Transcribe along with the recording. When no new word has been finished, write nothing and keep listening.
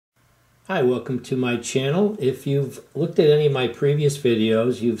Hi, welcome to my channel. If you've looked at any of my previous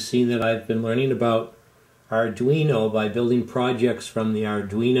videos, you've seen that I've been learning about Arduino by building projects from the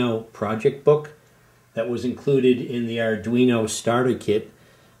Arduino project book that was included in the Arduino starter kit.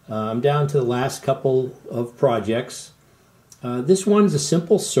 I'm down to the last couple of projects. This one's a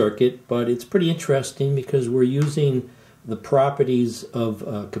simple circuit, but it's pretty interesting because we're using the properties of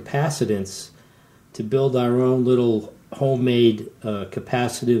capacitance to build our own little homemade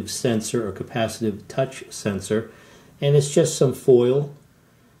capacitive sensor or capacitive touch sensor, and it's just some foil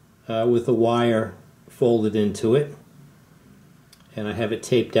with a wire folded into it, and I have it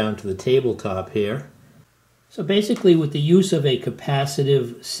taped down to the tabletop here. So basically, with the use of a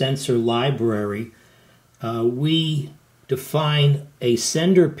capacitive sensor library, we define a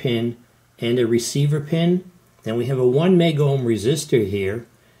sender pin and a receiver pin, and we have a 1 megohm resistor here,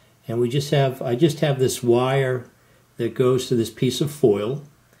 and I just have this wire that goes to this piece of foil,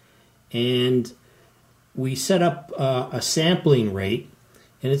 and we set up a sampling rate,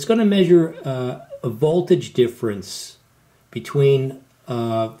 and it's going to measure a voltage difference between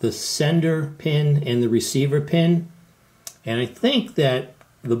the sender pin and the receiver pin. And I think that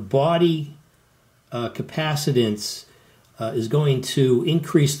the body capacitance is going to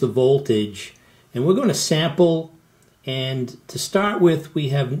increase the voltage, and we're going to sample. And to start with, we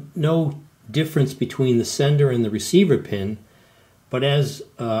have no difference between the sender and the receiver pin, but as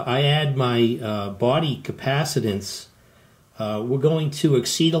I add my body capacitance, we're going to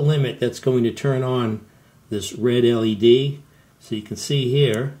exceed a limit that's going to turn on this red LED. So you can see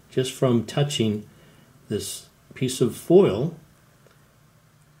here, just from touching this piece of foil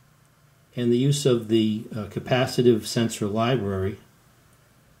and the use of the capacitive sensor library,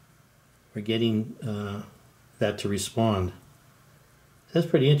 we're getting that to respond. That's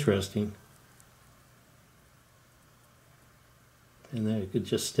pretty interesting. And then it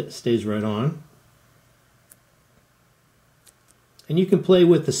just stays right on. And you can play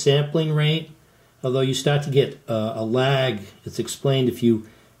with the sampling rate, although you start to get a lag. It's explained if you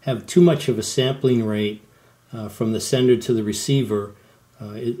have too much of a sampling rate from the sender to the receiver,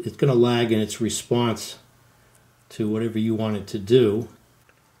 it's going to lag in its response to whatever you want it to do.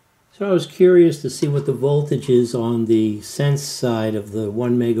 So I was curious to see what the voltage is on the sense side of the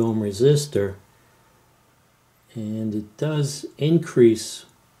 1 megohm resistor. And it does increase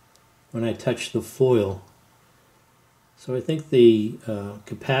when I touch the foil. So I think the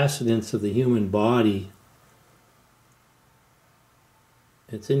capacitance of the human body,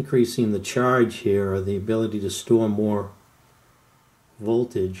 it's increasing the charge here, or the ability to store more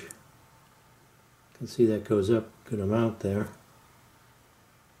voltage. You can see that goes up a good amount there.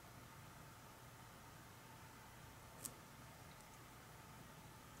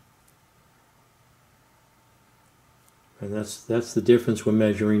 And that's the difference we're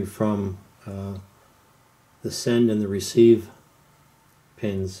measuring from the send and the receive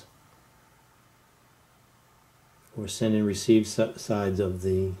pins, or send and receive sides of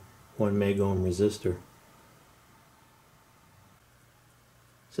the 1 megohm resistor.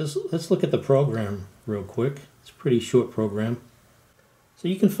 So let's look at the program real quick. It's a pretty short program. So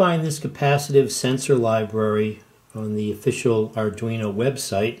you can find this capacitive sensor library on the official Arduino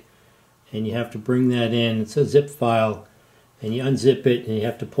website, and you have to bring that in. It's a zip file, and you unzip it, and you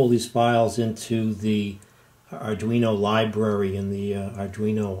have to pull these files into the Arduino library in the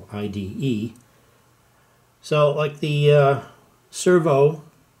Arduino IDE. So like the servo,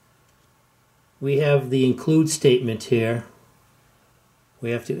 we have the include statement here. We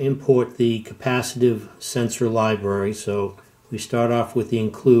have to import the capacitive sensor library, so we start off with the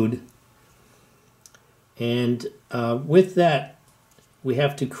include, and with that we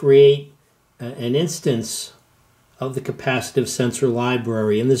have to create an instance of the capacitive sensor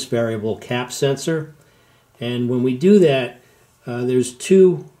library in this variable cap sensor. And when we do that, there's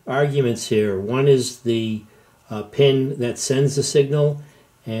two arguments here. One is the pin that sends the signal,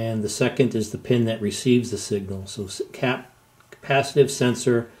 and the second is the pin that receives the signal. So capacitive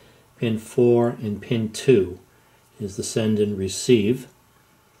sensor pin 4 and pin 2 is the send and receive.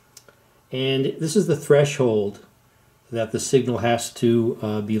 And this is the threshold that the signal has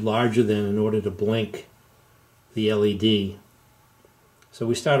to be larger than in order to blink the LED. So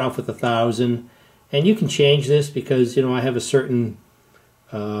we start off with 1,000, and you can change this because, you know, I have a certain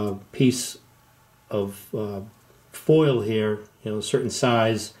piece of foil here, you know, a certain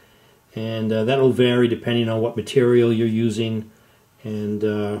size, and that'll vary depending on what material you're using and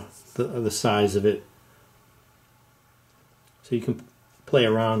the size of it. So you can play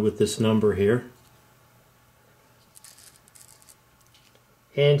around with this number here.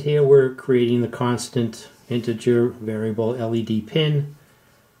 And here we're creating the constant integer variable LED pin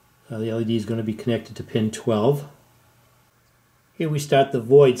The LED is going to be connected to pin 12. Here we start the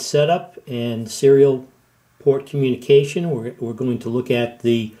void setup and serial port communication. We're going to look at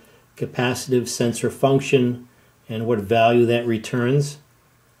the capacitive sensor function and what value that returns.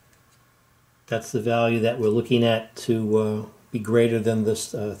 That's the value that we're looking at to be greater than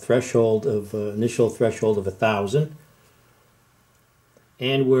this threshold of initial threshold of 1,000.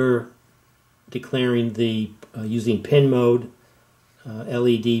 And we're declaring the using pin mode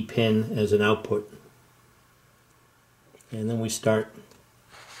LED pin as an output. And then we start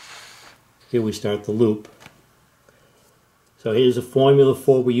the loop. So here's a formula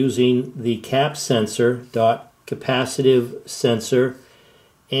for we're using the cap sensor dot capacitive sensor,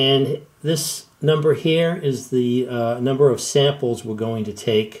 and this number here is the number of samples we're going to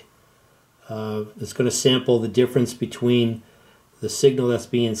take. It's going to sample the difference between the signal that's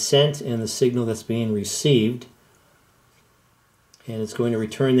being sent and the signal that's being received, and it's going to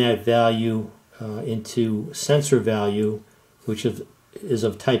return that value into sensor value, which is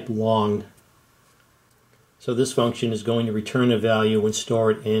of type long. So this function is going to return a value and store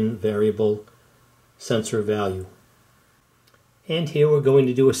it in variable sensor value. And here we're going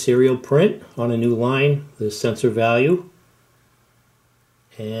to do a serial print on a new line, the sensor value.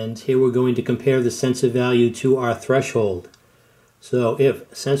 And here we're going to compare the sensor value to our threshold. So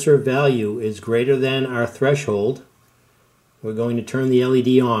if sensor value is greater than our threshold, we're going to turn the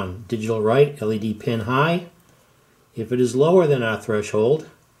LED on, digital right, LED pin high. If it is lower than our threshold,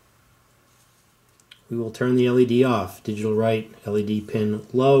 we will turn the LED off, digital right, LED pin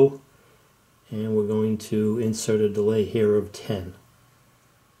low, and we're going to insert a delay here of 10.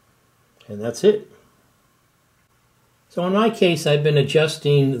 And that's it. So in my case, I've been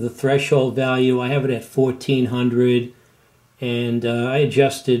adjusting the threshold value. I have it at 1400, and I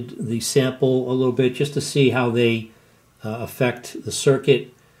adjusted the sample a little bit just to see how they affect the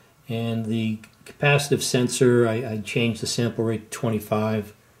circuit. And the capacitive sensor, I changed the sample rate to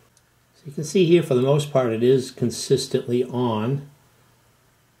 25. So you can see here, for the most part, it is consistently on,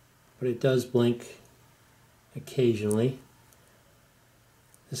 but it does blink occasionally.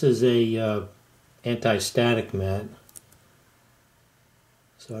 This is a anti-static mat,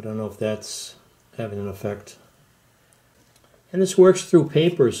 so I don't know if that's having an effect. And this works through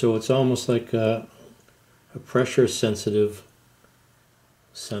paper, so it's almost like a pressure-sensitive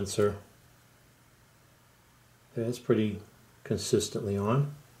sensor. Yeah, it's pretty consistently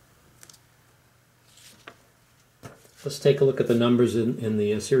on. Let's take a look at the numbers in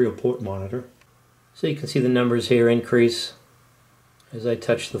the serial port monitor. So you can see the numbers here increase as I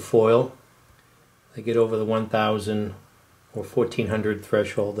touch the foil. They get over the 1000 or 1400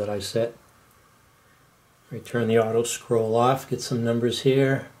 threshold that I set. Turn the auto scroll off, get some numbers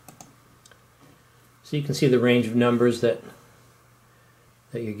here. So you can see the range of numbers that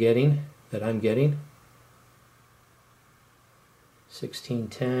you're getting, that I'm getting.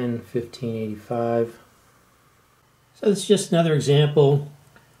 1610, 1585. So this is just another example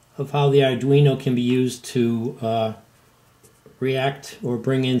of how the Arduino can be used to react or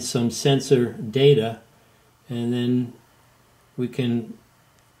bring in some sensor data, and then we can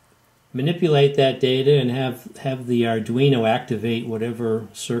manipulate that data and have the Arduino activate whatever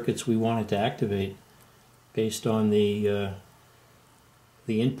circuits we want it to activate based on the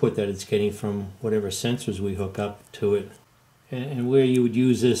input that it's getting from whatever sensors we hook up to it. And where you would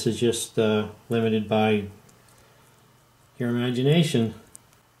use this is just limited by your imagination.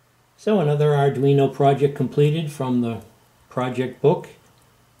 So another Arduino project completed from the project book.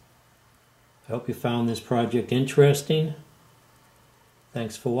 I hope you found this project interesting.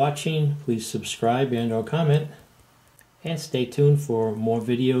 Thanks for watching. Please subscribe and or comment. And stay tuned for more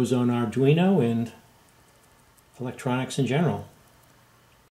videos on Arduino and electronics in general.